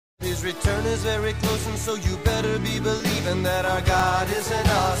His return is very close, and so you better be believing that our God is an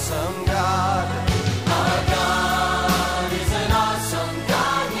awesome God. Our God is an awesome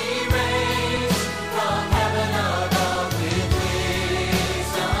God. He reigns from heaven above with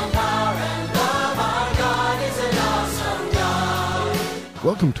wisdom, power, and love. Our God is an awesome God.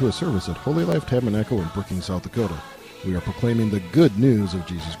 Welcome to a service at Holy Life Tabernacle in Brookings, South Dakota. We are proclaiming the good news of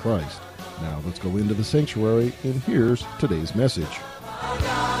Jesus Christ. Now let's go into the sanctuary, and here's today's message. Our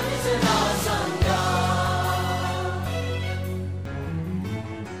God is an awesome God.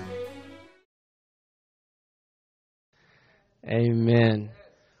 Amen.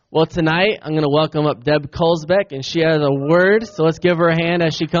 Well, tonight I'm going to welcome up Deb Colesbeck, and she has a word. So let's give her a hand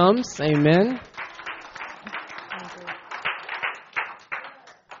as she comes. Amen.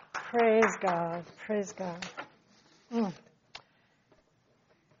 Praise God. Praise God.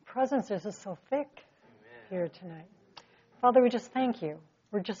 Presence is just so thick here tonight. Father, we just thank you.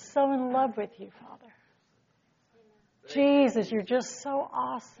 We're just so in love with you, Father. Jesus, you're just so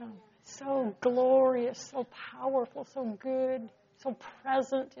awesome, so glorious, so powerful, so good, so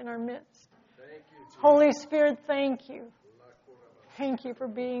present in our midst. Holy Spirit, thank you. Thank you for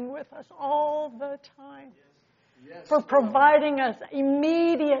being with us all the time. For providing us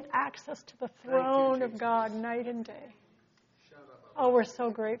immediate access to the throne of God night and day. Oh, we're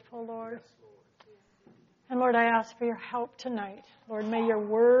so grateful, Lord. And Lord, I ask for your help tonight. Lord, may your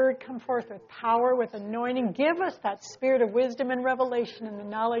word come forth with power, with anointing. Give us that spirit of wisdom and revelation in the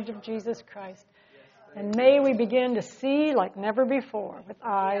knowledge of Jesus Christ. And may we begin to see like never before with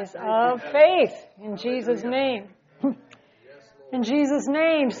eyes of faith in Jesus' name. In Jesus'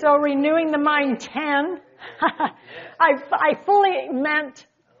 name. So renewing the mind 10. I fully meant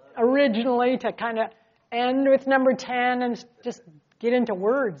originally to kind of end with number 10 and just get into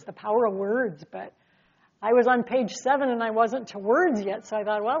words, the power of words. But I was on page 7 and I wasn't to words yet. So I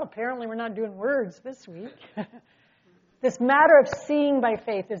thought, well, apparently we're not doing words this week. This matter of seeing by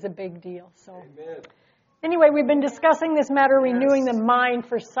faith is a big deal. So anyway, we've been discussing this matter of renewing the mind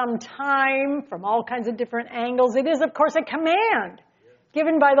for some time from all kinds of different angles. It is, of course, a command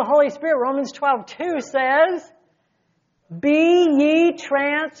given by the Holy Spirit. Romans 12:2 says, be ye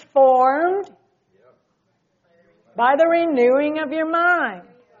transformed by the renewing of your mind.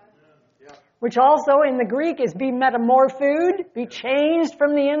 Which also in the Greek is be metamorphosed, be changed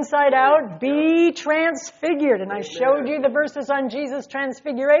from the inside out, be transfigured. And I showed you the verses on Jesus'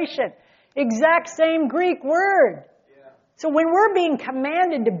 transfiguration. Exact same Greek word. So when we're being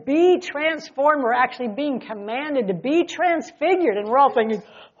commanded to be transformed, we're actually being commanded to be transfigured. And we're all thinking,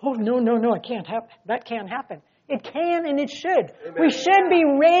 oh, no, it can't happen. That can't happen. It can and it should. Amen. We should be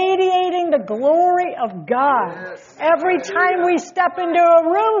radiating the glory of God. Yes. Every time we step into a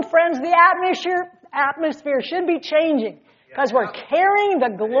room, friends, the atmosphere should be changing because we're carrying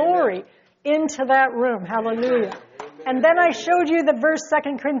the glory into that room. Hallelujah. And then I showed you the verse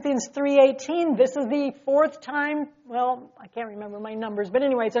 2 Corinthians 3:18. This is the fourth time, well, I can't remember my numbers, but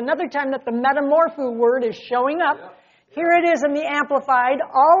anyway, it's another time that the metamorpho word is showing up. Here it is in the Amplified,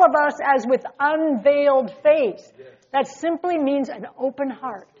 all of us as with unveiled face. That simply means an open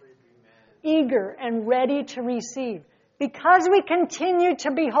heart, eager and ready to receive. Because we continue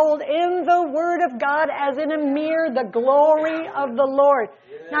to behold in the Word of God as in a mirror the glory of the Lord.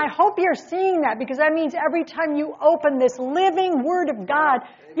 Now I hope you're seeing that because that means every time you open this living Word of God,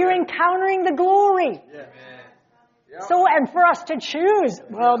 you're encountering the glory. So, and for us to choose,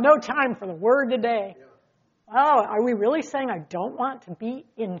 well, no time for the Word today. Oh, are we really saying I don't want to be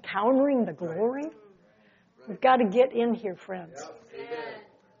encountering the glory? We've got to get in here, friends.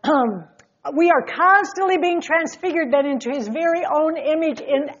 We are constantly being transfigured then into His very own image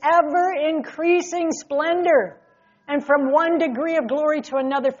in ever-increasing splendor. And from one degree of glory to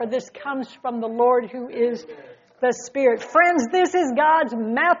another, for this comes from the Lord who is the Spirit. Friends, this is God's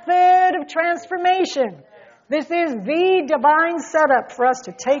method of transformation. This is the divine setup for us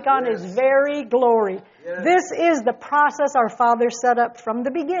to take on His very glory. This is the process our Father set up from the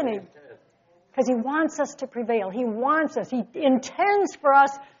beginning. Because He wants us to prevail. He wants us. He intends for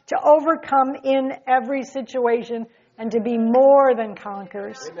us to overcome in every situation and to be more than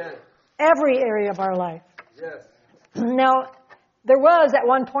conquerors. Amen. Every area of our life. Yes. Now, there was at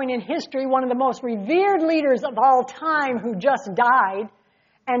one point in history one of the most revered leaders of all time who just died.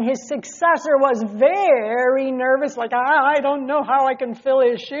 And his successor was very nervous, like, I don't know how I can fill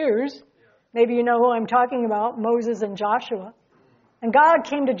his shoes. Maybe you know who I'm talking about, Moses and Joshua. And God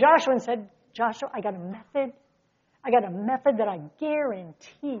came to Joshua and said, Joshua, I got a method. I got a method that I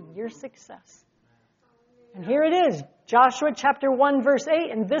guarantee your success. And here it is, Joshua chapter 1, verse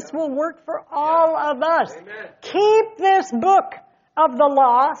 8, and this will work for all of us. Amen. Keep this book of the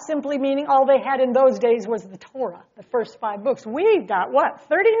law, simply meaning all they had in those days was the Torah, the first 5 books. We've got, what,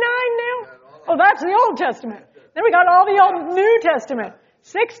 39 now? Oh, that's the Old Testament. Then we got all the Old New Testament.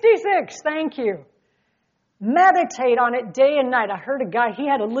 66, thank you. Meditate on it day and night. I heard a guy, he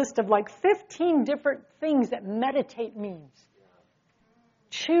had a list of like 15 different things that meditate means.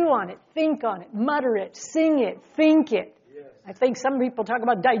 Chew on it, think on it, mutter it, sing it, think it. I think some people talk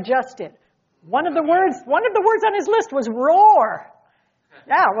about digest it. One of the words on his list was roar.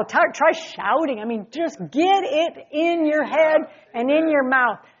 Yeah, well, try shouting. I mean, just get it in your head and in your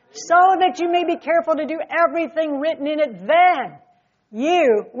mouth so that you may be careful to do everything written in it. Then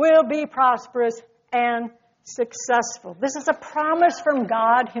you will be prosperous and successful. This is a promise from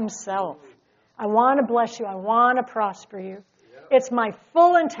God Himself. I want to bless you. I want to prosper you. It's my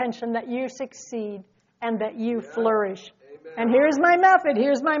full intention that you succeed and that you flourish. And here's my method.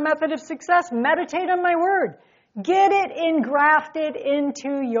 Here's my method of success. Meditate on my word. Get it engrafted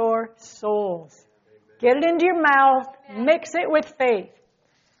into your souls. Get it into your mouth. Mix it with faith.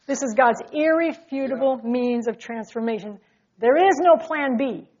 This is God's irrefutable means of transformation. There is no plan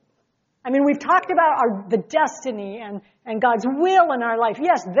B. I mean, we've talked about the destiny and God's will in our life.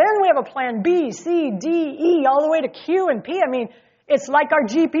 Yes, then we have a plan B, C, D, E, all the way to Q and P. I mean, it's like our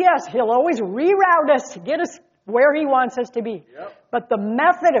GPS. He'll always reroute us to get us where He wants us to be. Yep. But the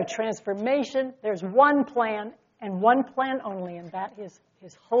method of transformation, there's one plan and one plan only, and that is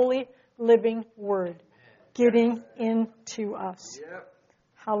His holy, living Word getting into us. Yep.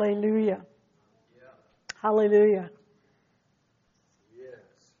 Hallelujah. Yep. Hallelujah. Yes.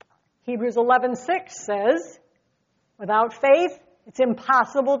 Hebrews 11:6 says, without faith, it's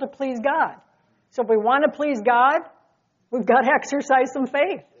impossible to please God. So if we want to please God, we've got to exercise some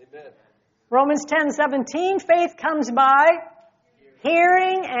faith. Amen. Romans 10:17, faith comes by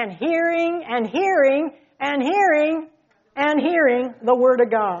hearing and hearing and hearing and hearing and hearing the Word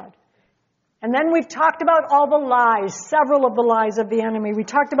of God. And then we've talked about all the lies, several of the lies of the enemy. We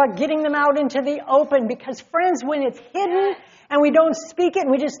talked about getting them out into the open because, friends, when it's hidden and we don't speak it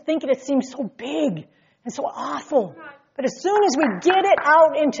and we just think it seems so big and so awful. But as soon as we get it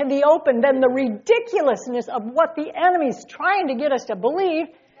out into the open, then the ridiculousness of what the enemy's trying to get us to believe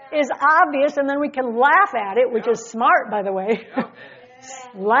is obvious, and then we can laugh at it, which is smart, by the way.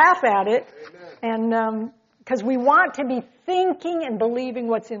 Laugh at it, and because we want to be thinking and believing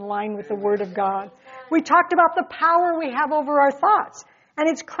what's in line with the Word of God. We talked about the power we have over our thoughts, and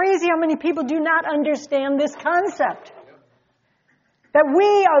it's crazy how many people do not understand this concept. That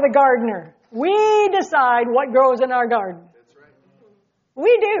we are the gardener. We decide what grows in our garden.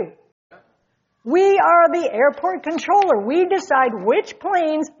 We do. We are the airport controller. We decide which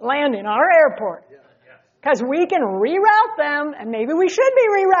planes land in our airport. Because we can reroute them, and maybe we should be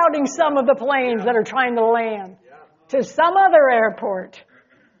rerouting some of the planes that are trying to land to some other airport.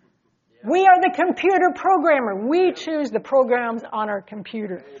 We are the computer programmer. We choose the programs on our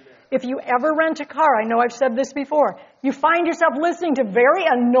computer. If you ever rent a car, I know I've said this before, you find yourself listening to very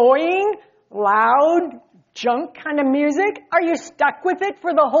annoying, loud, junk kind of music. Are you stuck with it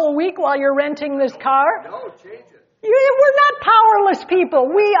for the whole week while you're renting this car? No, change it. We're not powerless people.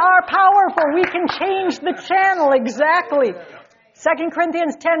 We are powerful. We can change the channel. Exactly. 2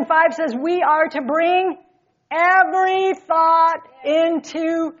 Corinthians 10:5 says we are to bring every thought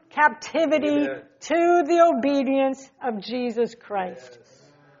into captivity to the obedience of Jesus Christ.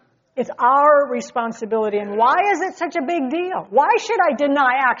 It's our responsibility. And why is it such a big deal? Why should I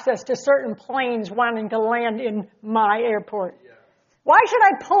deny access to certain planes wanting to land in my airport? Why should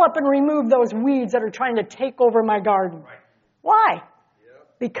I pull up and remove those weeds that are trying to take over my garden? Why?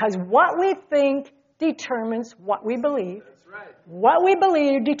 Because what we think determines what we believe. What we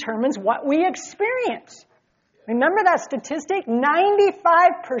believe determines what we experience. Remember that statistic?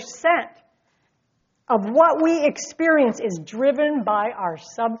 95% of what we experience is driven by our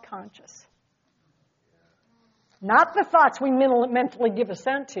subconscious. Not the thoughts we mentally give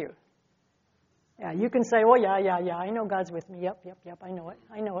assent to. Yeah, you can say, oh, yeah, I know God's with me. Yep, I know it.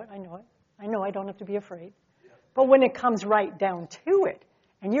 I know I don't have to be afraid. But when it comes right down to it,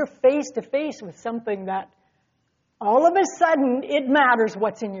 and you're face to face with something that all of a sudden it matters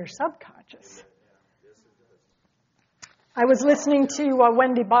what's in your subconscious. I was listening to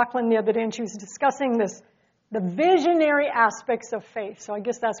Wendy Bachman the other day, and she was discussing the visionary aspects of faith. So I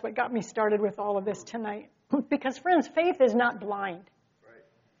guess that's what got me started with all of this tonight. Because, friends, faith is not blind.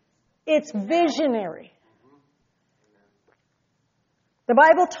 It's visionary. The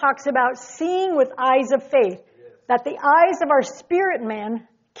Bible talks about seeing with eyes of faith, that the eyes of our spirit man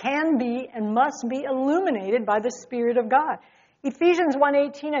can be and must be illuminated by the Spirit of God. Ephesians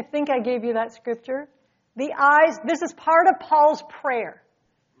 1:18, I think I gave you that scripture. The eyes, this is part of Paul's prayer.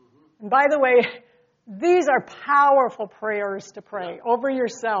 And by the way, these are powerful prayers to pray over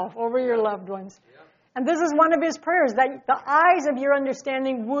yourself, over your loved ones. And this is one of his prayers, that the eyes of your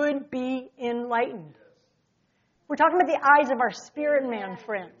understanding would be enlightened. We're talking about the eyes of our spirit man,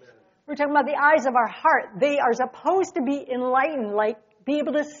 friends. We're talking about the eyes of our heart. They are supposed to be enlightened, like be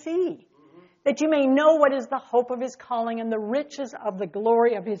able to see, that you may know what is the hope of his calling and the riches of the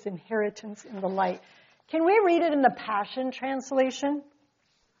glory of his inheritance in the light. Can we read it in the Passion Translation?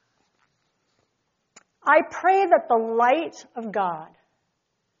 I pray that the light of God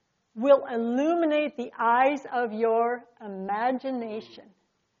will illuminate the eyes of your imagination.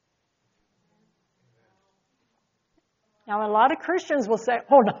 Now, a lot of Christians will say,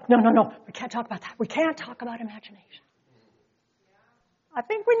 oh, no, we can't talk about that. We can't talk about imagination. I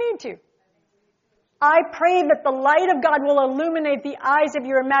think we need to. I pray that the light of God will illuminate the eyes of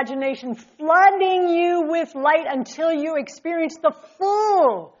your imagination, flooding you with light until you experience the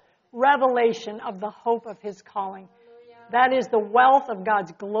full revelation of the hope of his calling. That is the wealth of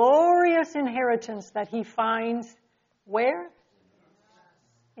God's glorious inheritance that he finds where?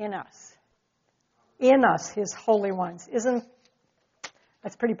 In us. In us, his holy ones.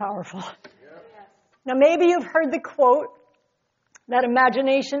 That's pretty powerful. Now, maybe you've heard the quote that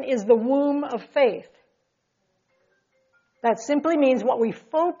imagination is the womb of faith. That simply means what we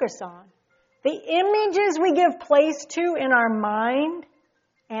focus on. The images we give place to in our mind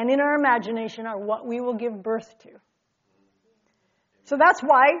and in our imagination are what we will give birth to. So that's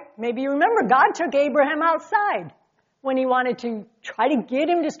why, maybe you remember, God took Abraham outside when he wanted to try to get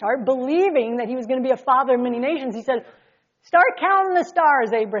him to start believing that he was going to be a father of many nations. He said, start counting the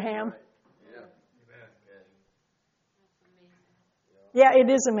stars, Abraham. Yeah, it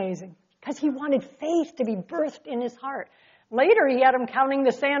is amazing. Because he wanted faith to be birthed in his heart. Later, he had him counting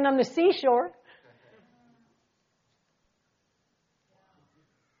the sand on the seashore.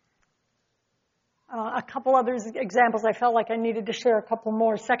 A couple other examples. I felt like I needed to share a couple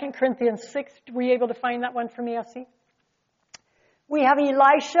more. 2 Corinthians 6. Were you able to find that one for me, Elsie? We have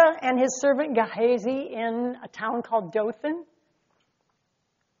Elisha and his servant Gehazi in a town called Dothan.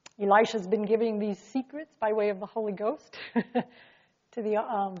 Elisha's been giving these secrets by way of the Holy Ghost to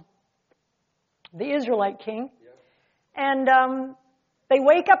the Israelite king. And they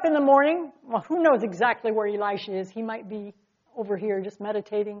wake up in the morning. Well, who knows exactly where Elisha is? He might be over here just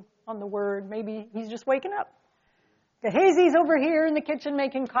meditating on the word. Maybe he's just waking up. Gehazi's over here in the kitchen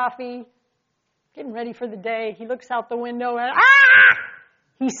making coffee, getting ready for the day. He looks out the window and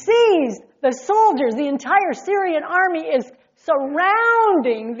he sees the soldiers. The entire Syrian army is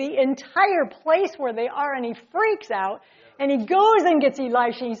surrounding the entire place where they are, and he freaks out. And he goes and gets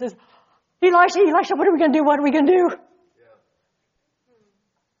Elisha. He says, Elisha, what are we going to do? What are we going to do?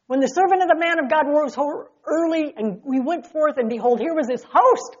 When the servant of the man of God rose early, and we went forth, and behold, here was this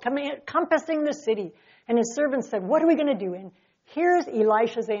host compassing the city. And his servant said, what are we going to do? And here's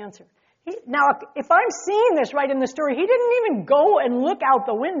Elisha's answer. Now, if I'm seeing this right in the story, he didn't even go and look out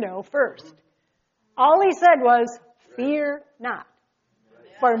the window first. All he said was, fear not,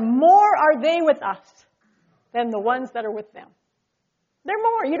 for more are they with us than the ones that are with them. They're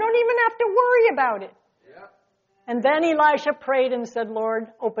more. You don't even have to worry about it. And then Elisha prayed and said, Lord,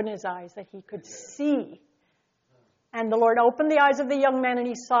 open his eyes that he could see. And the Lord opened the eyes of the young man, and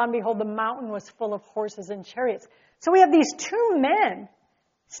he saw, and behold, the mountain was full of horses and chariots. So we have these two men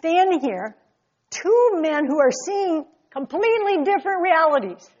standing here, two men who are seeing completely different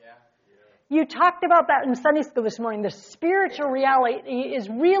realities. You talked about that in Sunday school this morning. The spiritual reality is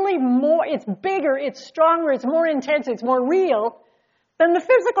really more, it's bigger, it's stronger, it's more intense, it's more real than the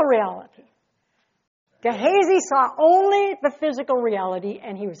physical reality. Gehazi saw only the physical reality,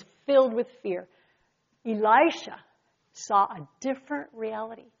 and he was filled with fear. Elisha saw a different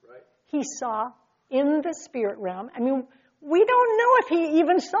reality. Right. He saw in the spirit realm. I mean, we don't know if he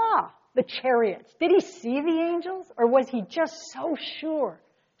even saw the chariots. Did he see the angels? Or was he just so sure,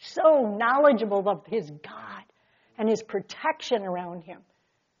 so knowledgeable of his God and his protection around him?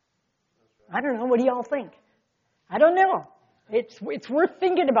 I don't know. What do y'all think? I don't know. It's worth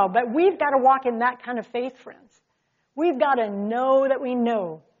thinking about, but we've got to walk in that kind of faith, friends. We've got to know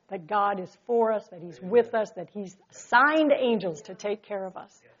that God is for us, that he's with us, that he's assigned angels to take care of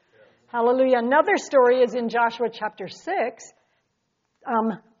us. Hallelujah. Another story is in Joshua chapter 6.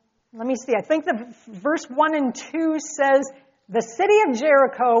 Let me see. I think the verse 1 and 2 says, the city of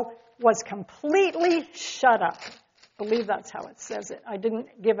Jericho was completely shut up. I believe that's how it says it. I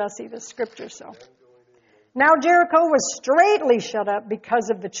didn't give Essie the scripture, so. Now Jericho was straitly shut up because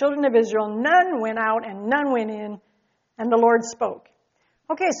of the children of Israel. None went out and none went in, and the Lord spoke.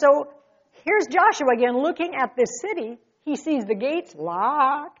 Okay, so here's Joshua again looking at this city. He sees the gates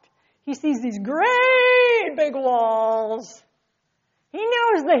locked. He sees these great big walls. He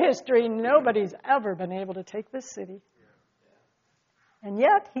knows the history. Nobody's ever been able to take this city. And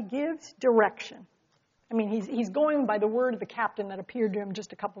yet he gives direction. I mean, he's going by the word of the captain that appeared to him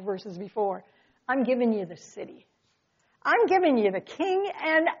just a couple verses before. I'm giving you the city. I'm giving you the king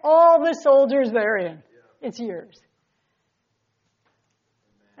and all the soldiers therein. It's yours.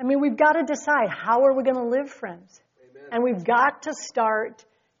 I mean, we've got to decide, how are we going to live, friends? And we've got to start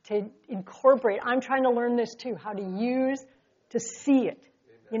to incorporate. I'm trying to learn this too, how to use, to see it.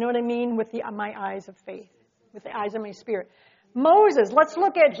 You know what I mean? With my eyes of faith, with the eyes of my spirit. Moses, let's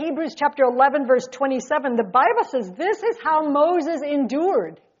look at Hebrews chapter 11, verse 27. The Bible says this is how Moses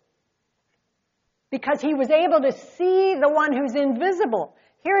endured. Because he was able to see the one who's invisible.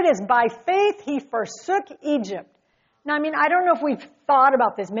 Here it is, by faith he forsook Egypt. Now, I mean, I don't know if we've thought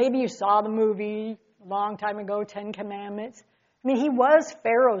about this. Maybe you saw the movie a long time ago, 10 Commandments. I mean, he was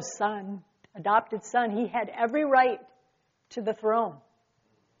Pharaoh's son, adopted son. He had every right to the throne.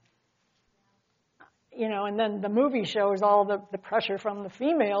 You know, and then the movie shows all the pressure from the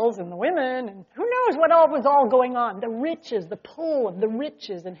females and the women, and who knows what all was all going on. The riches, the pull of the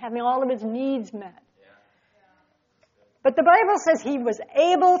riches, and having all of his needs met. But the Bible says he was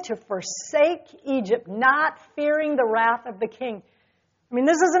able to forsake Egypt, not fearing the wrath of the king. I mean,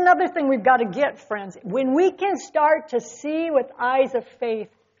 this is another thing we've got to get, friends. When we can start to see with eyes of faith,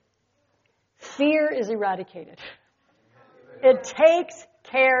 fear is eradicated. It takes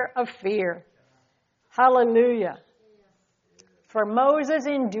care of fear. Hallelujah. For Moses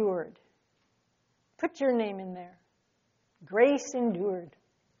endured. Put your name in there. Grace endured.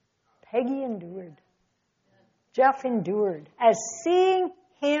 Peggy endured. Jeff endured. As seeing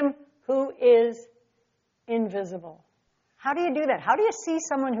him who is invisible. How do you do that? How do you see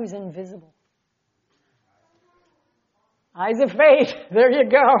someone who's invisible? Eyes of faith. There you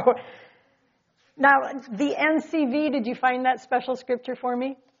go. Now, the NCV, did you find that special scripture for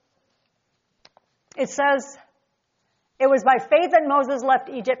me? It says, it was by faith that Moses left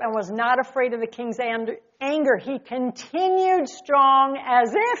Egypt and was not afraid of the king's anger. He continued strong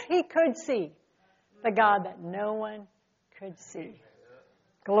as if he could see the God that no one could see.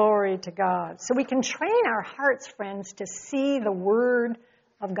 Glory to God. So we can train our hearts, friends, to see the Word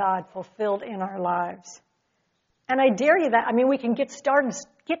of God fulfilled in our lives. And I dare you that, I mean, we can get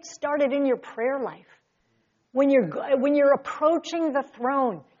started in your prayer life. When you're approaching the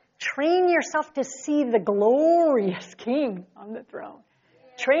throne, train yourself to see the glorious King on the throne.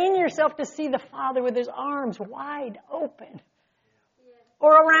 Train yourself to see the Father with his arms wide open.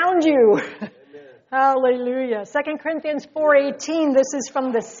 Or around you. Hallelujah. 2 Corinthians 4:18, this is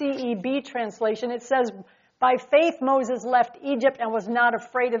from the CEB translation. It says, by faith Moses left Egypt and was not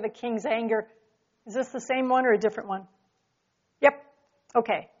afraid of the king's anger. Is this the same one or a different one? Yep.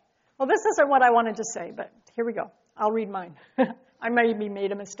 Okay. Well, this isn't what I wanted to say, but here we go. I'll read mine. I maybe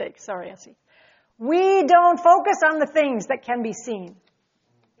made a mistake. Sorry, Essie. We don't focus on the things that can be seen.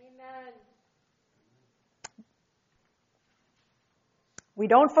 Amen. We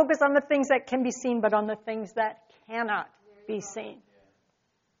don't focus on the things that can be seen, but on the things that cannot be seen.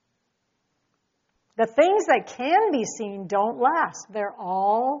 The things that can be seen don't last. They're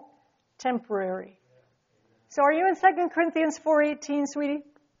all temporary. So are you in 2 Corinthians 4:18, sweetie?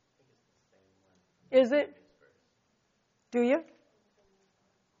 Is it? Do you?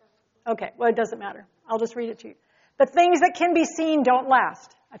 Okay, well, it doesn't matter. I'll just read it to you. The things that can be seen don't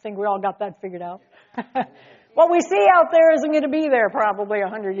last. I think we all got that figured out. What we see out there isn't going to be there probably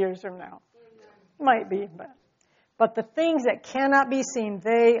 100 years from now. Might be, but the things that cannot be seen,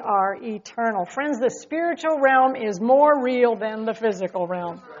 they are eternal. Friends, the spiritual realm is more real than the physical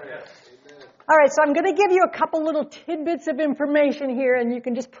realm. All right, so I'm going to give you a couple little tidbits of information here, and you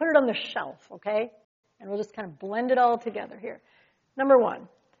can just put it on the shelf, okay? And we'll just kind of blend it all together here. Number one.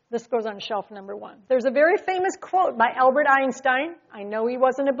 This goes on shelf number one. There's a very famous quote by Albert Einstein. I know he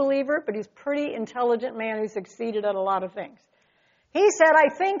wasn't a believer, but he's a pretty intelligent man who succeeded at a lot of things. He said, I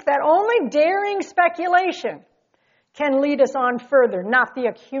think that only daring speculation can lead us on further, not the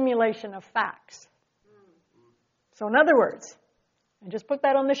accumulation of facts. So in other words, and just put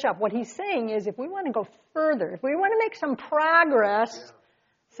that on the shelf, what he's saying is if we want to go further, if we want to make some progress,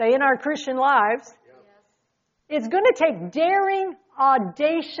 say in our Christian lives, it's going to take daring,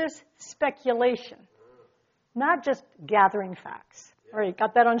 audacious speculation, not just gathering facts. All right,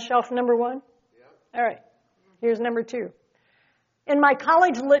 got that on shelf number one? All right, here's number two. In my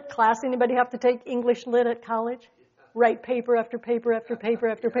college lit class, anybody have to take English lit at college? Write paper after paper after paper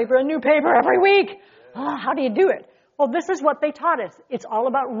after paper, a new paper every week. Oh, how do you do it? Well, this is what they taught us. It's all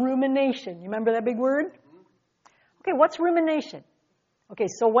about rumination. You remember that big word? Okay, what's rumination? Okay,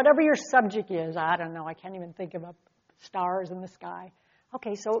 so whatever your subject is, I don't know, I can't even think of stars in the sky.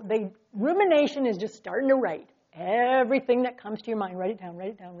 Okay, so rumination is just starting to write. Everything that comes to your mind, write it down, write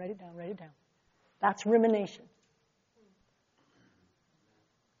it down, write it down, write it down. That's rumination.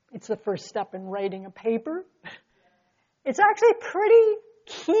 It's the first step in writing a paper. It's actually pretty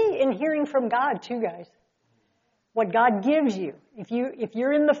key in hearing from God, too, guys. What God gives you. If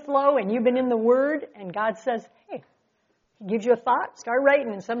you're in the flow and you've been in the Word and God says, hey, He gives you a thought, start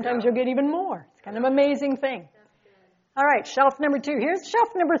writing, and sometimes you'll get even more. It's kind of an amazing thing. All right, shelf number 2. Here's shelf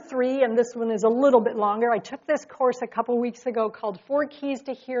number 3, and this one is a little bit longer. I took this course a couple weeks ago called 4 Keys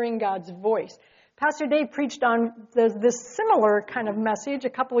to Hearing God's Voice. Pastor Dave preached on this similar kind of message a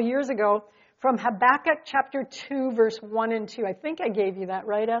couple of years ago from Habakkuk chapter 2, verse 1 and 2. I think I gave you that,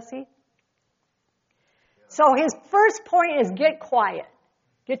 right, Essie? So his first point is get quiet.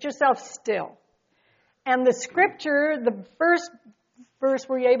 Get yourself still. And the scripture, the first verse,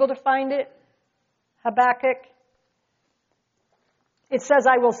 were you able to find it? Habakkuk. It says,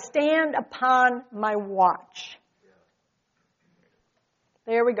 I will stand upon my watch.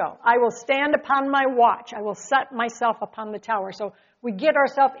 There we go. I will stand upon my watch. I will set myself upon the tower. So we get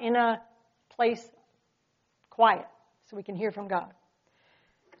ourselves in a place quiet so we can hear from God.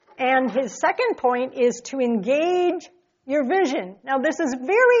 And his second point is to engage your vision. Now this is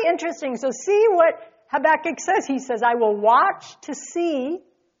very interesting. So see what Habakkuk says. He says, I will watch to see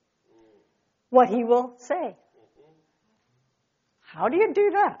what he will say. How do you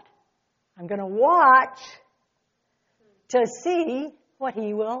do that? I'm going to watch to see what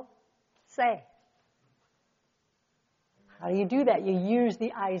he will say. How do you do that? You use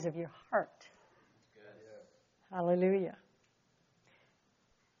the eyes of your heart. Hallelujah.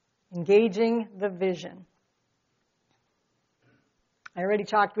 Engaging the vision. I already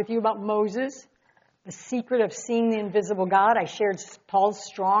talked with you about Moses, the secret of seeing the invisible God. I shared Paul's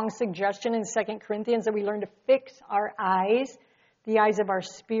strong suggestion in 2 Corinthians that we learn to fix our eyes, the eyes of our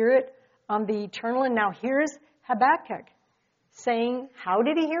spirit, on the eternal. And now here's Habakkuk saying, how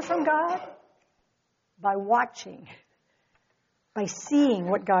did he hear from God? By watching, by seeing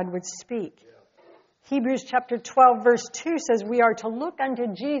what God would speak. Hebrews chapter 12, verse 2 says, we are to look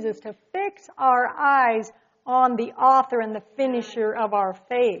unto Jesus to fix our eyes on the author and the finisher of our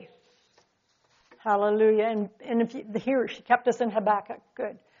faith. Hallelujah. And here, she kept us in Habakkuk.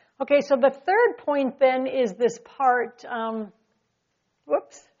 Good. Okay, so the third point then is this part.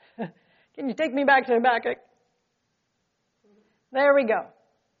 Whoops. Can you take me back to Habakkuk? There we go.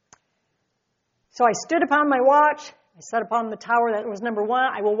 So I stood upon my watch. I sat upon the tower. That was number 1.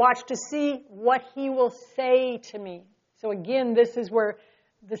 I will watch to see what he will say to me. So again, this is where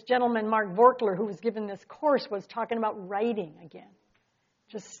this gentleman, Mark Vorkler, who was given this course, was talking about writing again.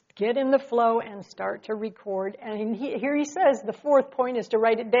 Just get in the flow and start to record. And here he says the fourth point is to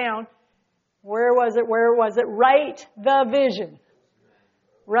write it down. Where was it? Where was it? Write the vision.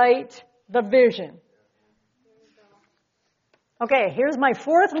 Write the vision. Okay, here's my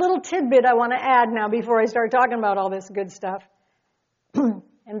fourth little tidbit I want to add now before I start talking about all this good stuff.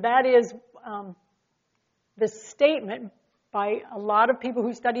 And that is this statement by a lot of people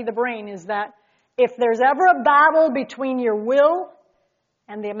who study the brain is that if there's ever a battle between your will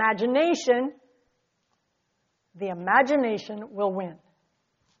and the imagination will win.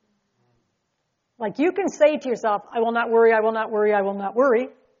 Like you can say to yourself, I will not worry, I will not worry, I will not worry.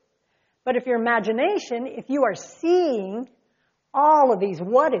 But if your imagination, if you are seeing all of these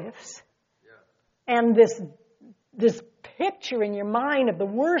what ifs and this picture in your mind of the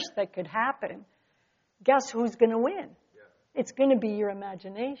worst that could happen, guess who's going to win? It's going to be your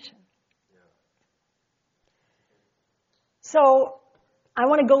imagination. So I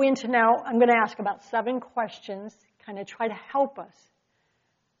want to go into now, I'm going to ask about 7 questions, kind of try to help us.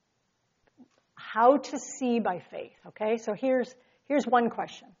 How to see by faith, okay? So here's one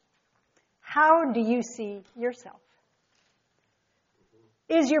question. How do you see yourself?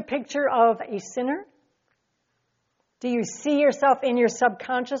 Is your picture of a sinner? Do you see yourself in your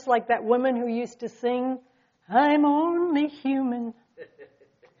subconscious like that woman who used to sing, I'm only human?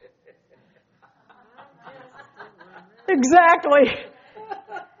 Exactly.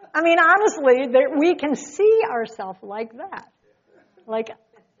 I mean, honestly, we can see ourselves like that. Like,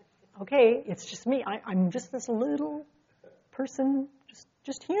 okay, it's just me. I'm just this little person,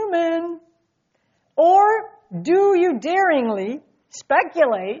 just human. Or do you daringly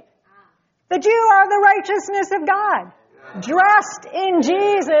speculate that you are the righteousness of God, dressed in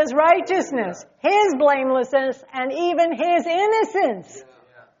Jesus' righteousness, His blamelessness, and even His innocence?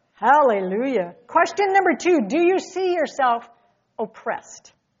 Hallelujah. Question number 2. Do you see yourself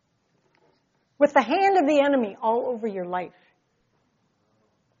oppressed? With the hand of the enemy all over your life?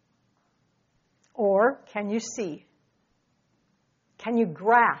 Or can you see? Can you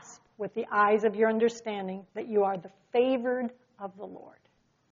grasp with the eyes of your understanding that you are the favored of the Lord?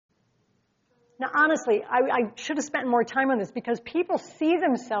 Now, honestly, I should have spent more time on this because people see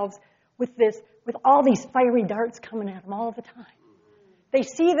themselves with all these fiery darts coming at them all the time. They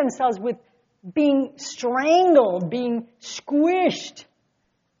see themselves with being strangled, being squished.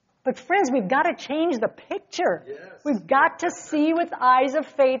 But friends, we've got to change the picture. Yes. We've got to see with eyes of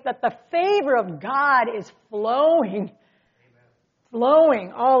faith that the favor of God is flowing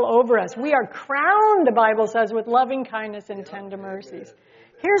all over us. We are crowned, the Bible says, with loving kindness and tender mercies.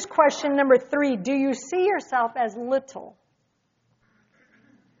 Here's question number 3. Do you see yourself as little?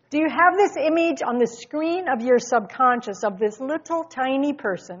 Do you have this image on the screen of your subconscious of this little tiny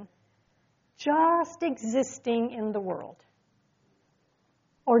person just existing in the world?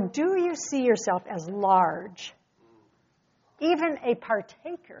 Or do you see yourself as large, even a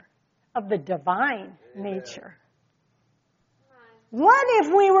partaker of the divine nature? What if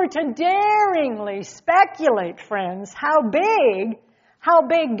we were to daringly speculate, friends, how big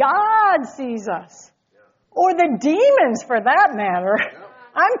God sees us? Or the demons, for that matter.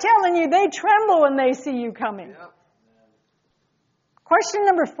 I'm telling you, they tremble when they see you coming. Question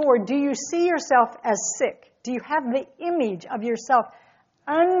number 4, do you see yourself as sick? Do you have the image of yourself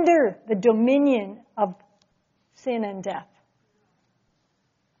under the dominion of sin and death?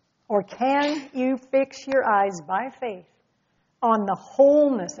 Or can you fix your eyes by faith on the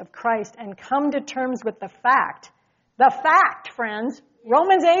wholeness of Christ and come to terms with the fact, friends,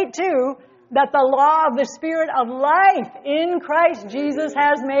 Romans 8:2, that the law of the Spirit of life in Christ Jesus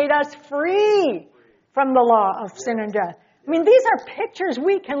has made us free from the law of sin and death. I mean, these are pictures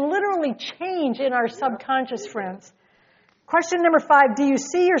we can literally change in our subconscious, friends. Question number 5, do you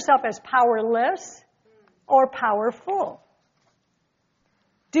see yourself as powerless or powerful?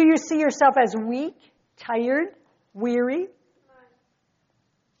 Do you see yourself as weak, tired, weary?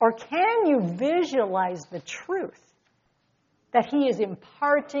 Or can you visualize the truth that He is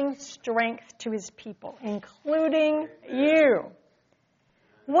imparting strength to His people, including you?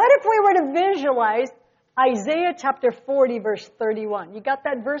 What if we were to visualize Isaiah chapter 40, verse 31? You got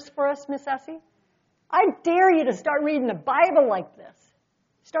that verse for us, Miss Essie? I dare you to start reading the Bible like this.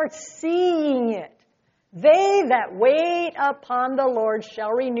 Start seeing it. They that wait upon the Lord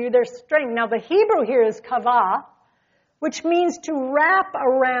shall renew their strength. Now, the Hebrew here is kavah, which means to wrap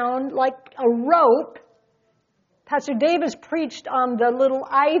around like a rope. Pastor Davis preached on the little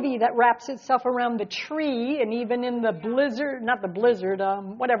ivy that wraps itself around the tree, and even in the blizzard,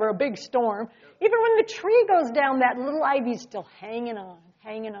 a big storm, even when the tree goes down, that little ivy's still hanging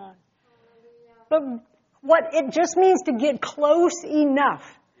on. But what it just means to get close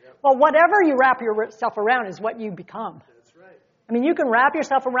enough. Well, whatever you wrap yourself around is what you become. That's right. I mean, you can wrap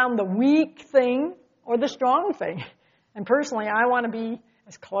yourself around the weak thing or the strong thing. And personally, I want to be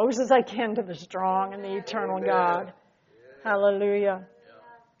as close as I can to the strong and the eternal God. Hallelujah.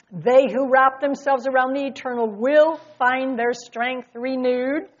 They who wrap themselves around the eternal will find their strength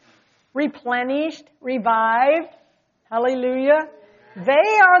renewed, replenished, revived. Hallelujah. They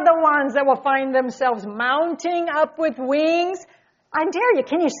are the ones that will find themselves mounting up with wings. I dare you.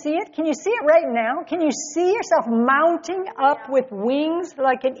 Can you see it? Can you see it right now? Can you see yourself mounting up with wings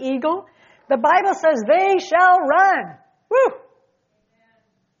like an eagle? The Bible says they shall run. Woo!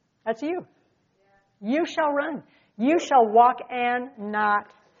 That's you. You shall run. You shall walk and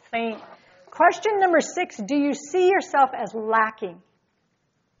not faint. Question number 6, do you see yourself as lacking?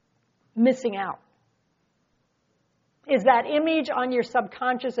 Missing out? Is that image on your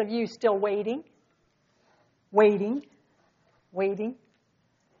subconscious of you still waiting? Waiting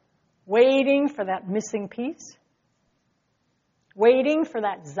for that missing piece? Waiting for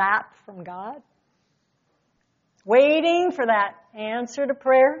that zap from God? Waiting for that answer to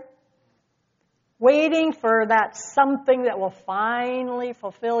prayer? Waiting for that something that will finally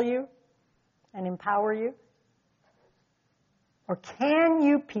fulfill you and empower you? Or can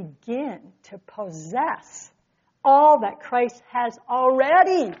you begin to possess all that Christ has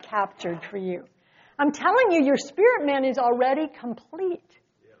already captured for you? I'm telling you, your spirit man is already complete.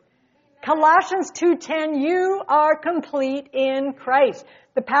 Colossians 2:10, you are complete in Christ.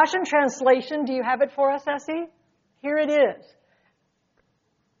 The Passion Translation, do you have it for us, Essie? Here it is.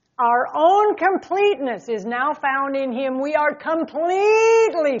 Our own completeness is now found in Him. We are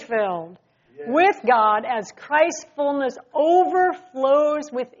completely filled with God as Christ's fullness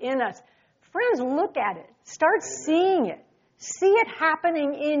overflows within us. Friends, look at it. Start seeing it. See it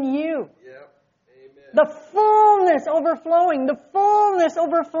happening in you. The fullness overflowing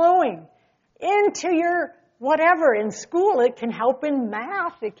into your whatever. In school, it can help in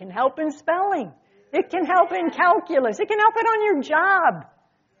math. It can help in spelling. It can help in calculus. It can help it on your job.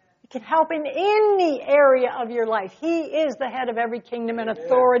 It can help in any area of your life. He is the head of every kingdom and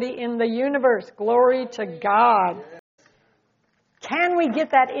authority in the universe. Glory to God. Can we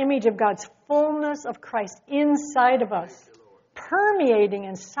get that image of God's fullness of Christ inside of us, permeating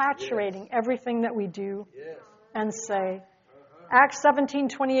and saturating everything that we do and say? Acts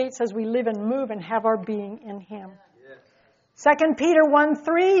 17:28 says we live and move and have our being in Him. 2 Peter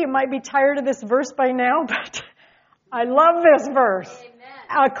 1:3, you might be tired of this verse by now, but I love this verse.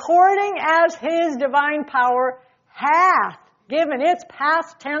 Amen. According as His divine power hath given, it's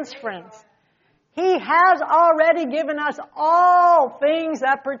past tense, friends. He has already given us all things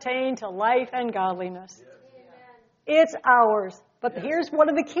that pertain to life and godliness. It's ours. But here's one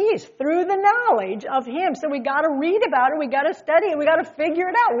of the keys, through the knowledge of Him. So we got to read about it, we got to study it, we got to figure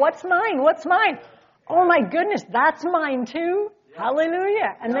it out. What's mine? What's mine? Oh my goodness, that's mine too.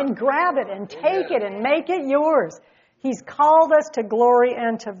 Hallelujah. And then grab it and take it and make it yours. He's called us to glory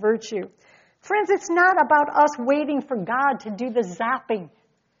and to virtue. Friends, it's not about us waiting for God to do the zapping.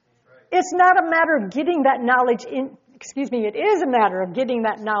 It's not a matter of getting that knowledge in, it is a matter of getting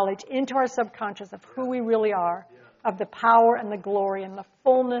that knowledge into our subconscious of who we really are, of the power and the glory and the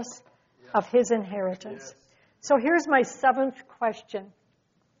fullness of His inheritance. So here's my 7th question.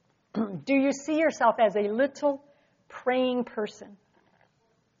 Do you see yourself as a little praying person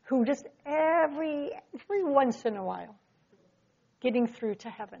who just every once in a while getting through to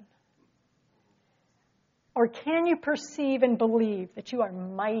heaven? Or can you perceive and believe that you are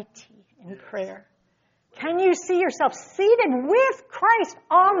mighty in prayer? Can you see yourself seated with Christ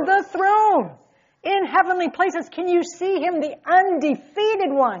on the throne in heavenly places? Can you see Him, the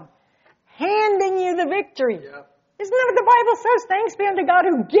undefeated one, handing you the victory? Yep. Isn't that what the Bible says? Thanks be unto God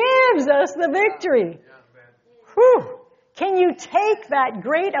who gives us the victory. Whew. Can you take that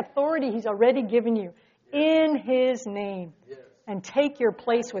great authority He's already given you in His name and take your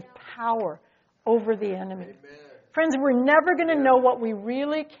place with power over the enemy? Amen. Friends, we're never going to know what we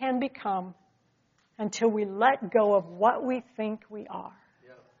really can become until we let go of what we think we are.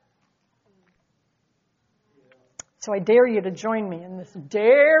 So I dare you to join me in this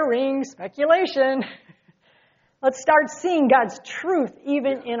daring speculation. Let's start seeing God's truth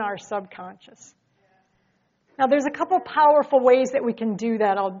even in our subconscious. Now, there's a couple powerful ways that we can do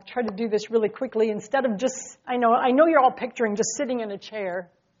that. I'll try to do this really quickly. Instead of just, I know you're all picturing just sitting in a chair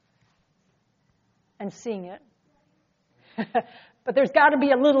and seeing it. But there's got to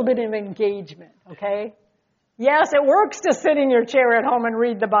be a little bit of engagement, okay? Yes, it works to sit in your chair at home and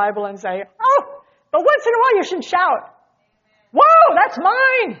read the Bible and say, oh, but once in a while you should shout, whoa, that's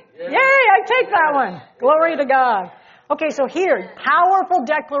mine. Yeah. Yay, I take that one. Glory to God. Okay, so here, powerful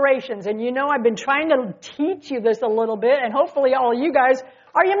declarations. And I've been trying to teach you this a little bit, and hopefully all you guys,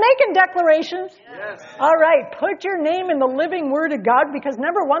 are you making declarations? Yes. All right, put your name in the living Word of God, because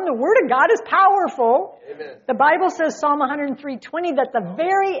number one, the Word of God is powerful. Amen. The Bible says, Psalm 103:20, that the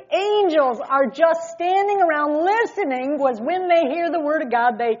very angels are just standing around listening, was when they hear the Word of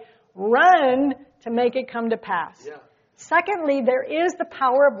God, they run to make it come to pass. Yeah. Secondly, there is the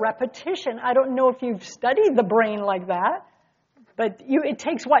power of repetition. I don't know if you've studied the brain like that, but it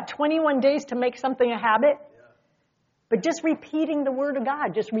takes, 21 days to make something a habit? Yeah. But just repeating the Word of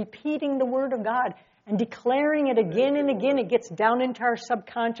God, and declaring it again and again, it gets down into our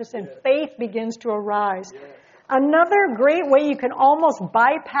subconscious and faith begins to arise. Yeah. Another great way you can almost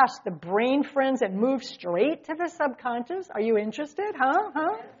bypass the brain, friends, and move straight to the subconscious, are you interested?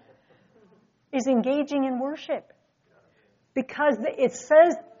 Is engaging in worship. Because it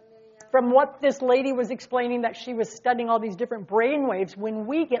says, from what this lady was explaining, that she was studying all these different brain waves, when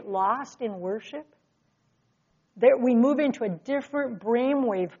we get lost in worship, we move into a different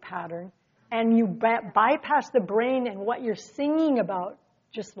brainwave pattern, and you bypass the brain, and what you're singing about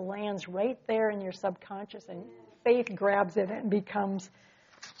just lands right there in your subconscious, and faith grabs it and becomes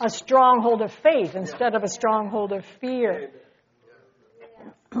a stronghold of faith instead of a stronghold of fear.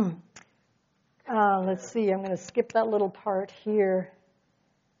 Let's see, I'm going to skip that little part here.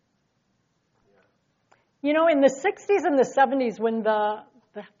 In the 60s and the 70s, when the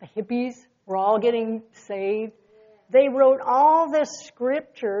hippies were all getting saved, they wrote all this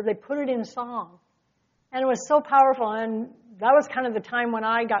scripture, they put it in song. And it was so powerful, and that was kind of the time when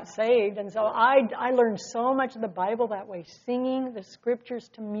I got saved. And so I learned so much of the Bible that way, singing the scriptures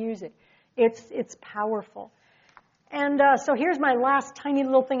to music. It's powerful. And so here's my last tiny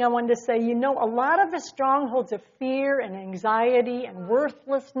little thing I wanted to say. You know, a lot of the strongholds of fear and anxiety and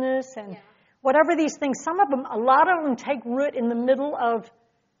worthlessness and whatever these things, a lot of them take root in the middle of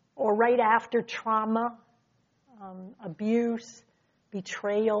or right after trauma, abuse,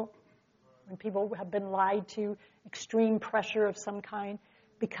 betrayal, when people have been lied to, extreme pressure of some kind.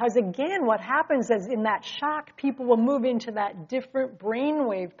 Because again, what happens is in that shock, people will move into that different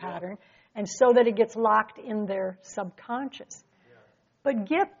brainwave pattern, and so that it gets locked in their subconscious. But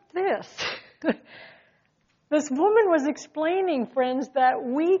get this. This woman was explaining, friends, that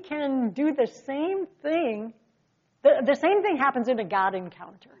we can do the same thing. The same thing happens in a God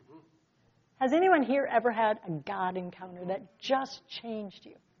encounter. Has anyone here ever had a God encounter that just changed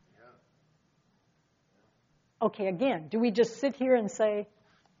you? Okay, again, do we just sit here and say,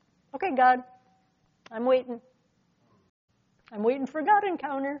 okay, God, I'm waiting. I'm waiting for a God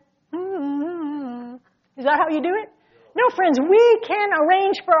encounter. Is that how you do it? No, friends, we can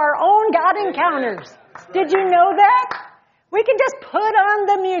arrange for our own God encounters. Did you know that? We can just put on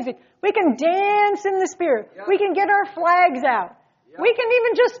the music. We can dance in the Spirit. We can get our flags out. We can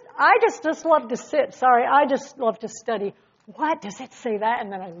even I just love to sit. I just love to study. What does it say that?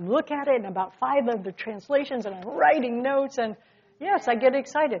 And then I look at it in about 5 other translations and I'm writing notes and yes, I get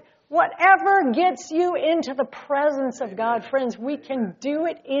excited. Whatever gets you into the presence of God, friends, we can do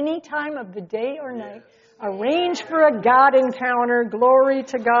it any time of the day or night. Arrange for a God encounter. Glory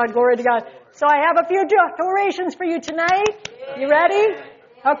to God, glory to God. So I have a few declarations for you tonight. You ready?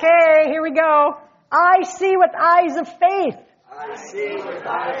 Okay, here we go. I see with eyes of faith. I see with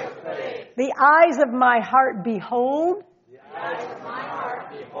eyes of faith. The eyes of my heart behold. The eyes of my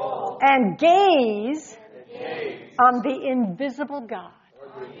heart behold. And gaze on the invisible God.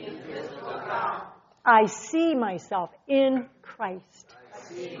 I see myself in Christ.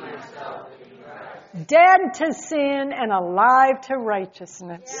 Dead to sin and alive to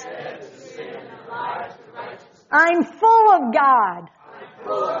righteousness. I'm full of God.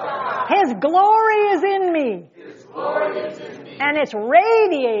 His glory is in me. And it's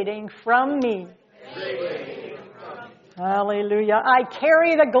radiating from me. Hallelujah. I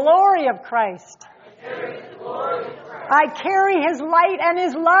carry the glory of Christ. I carry His light and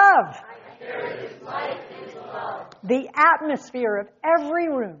His love. The atmosphere of every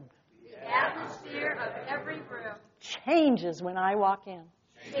room changes when I walk in.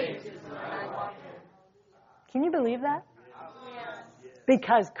 Can you believe that?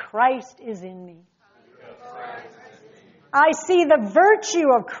 Because Christ is in me. I see the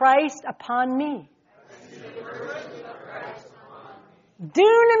virtue of Christ upon me.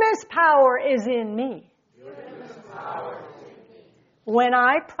 Dunamis power is in me. When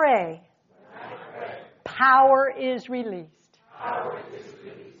I pray, power is released.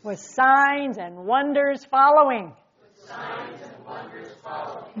 With signs and wonders following.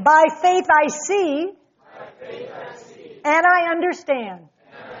 By faith I see, and I understand.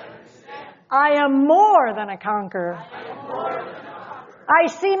 I am more than a conqueror. I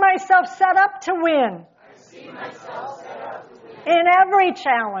see myself set up to win. In every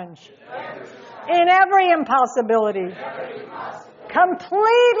challenge. In every impossibility.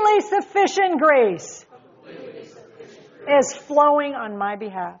 Completely sufficient grace is flowing on my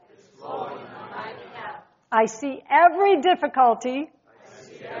behalf. I see every difficulty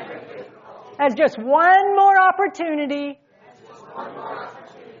as just one more opportunity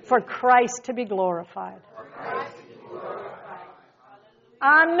for Christ to be glorified.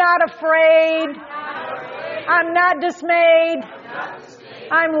 I'm not afraid. I'm not dismayed.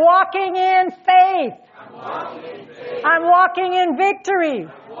 I'm walking in faith. I'm walking in victory.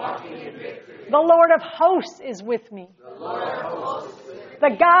 The Lord of hosts is with me. The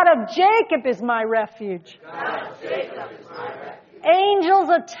God of Jacob is my refuge. Angels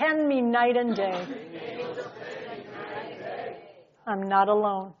attend me night and day. I'm not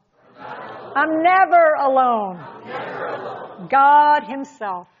alone. I'm never alone. God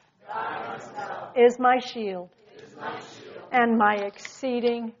Himself is my shield and my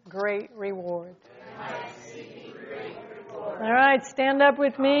exceeding great reward. All right, stand up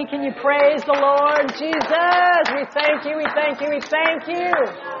with me. Can you praise the Lord? Jesus, we thank you, we thank you, we thank you.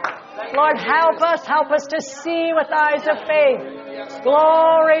 Lord, help us to see with eyes of faith.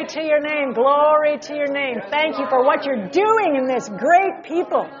 Glory to your name, glory to your name. Thank you for what you're doing in this great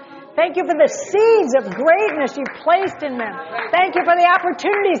people. Thank you for the seeds of greatness you've placed in them. Thank you for the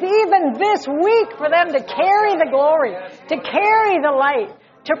opportunities, even this week, for them to carry the glory, to carry the light,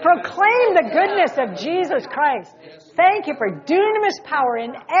 to proclaim the goodness of Jesus Christ. Thank you for dunamis power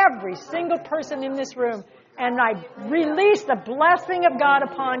in every single person in this room. And I release the blessing of God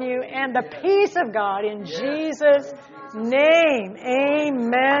upon you and the peace of God in Jesus' name.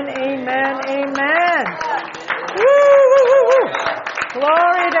 Amen, amen, amen. Woo, woo, woo, woo.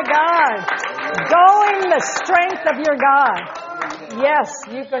 Glory to God. Go in the strength of your God. Yes,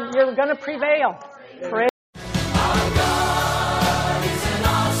 you're going to prevail. Praise.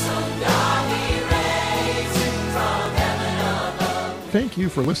 Thank you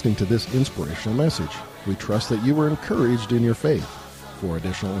for listening to this inspirational message. We trust that you were encouraged in your faith. For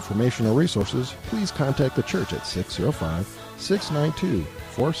additional information or resources, please contact the church at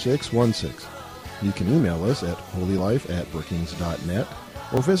 605-692-4616. You can email us at holylife@brookings.net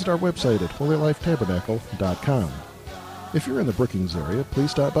or visit our website at holylifetabernacle.com. If you're in the Brookings area,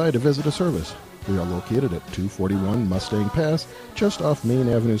 please stop by to visit a service. We are located at 241 Mustang Pass, just off Main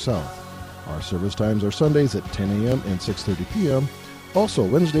Avenue South. Our service times are Sundays at 10 a.m. and 6:30 p.m., also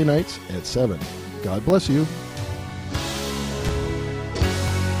Wednesday nights at 7. God bless you.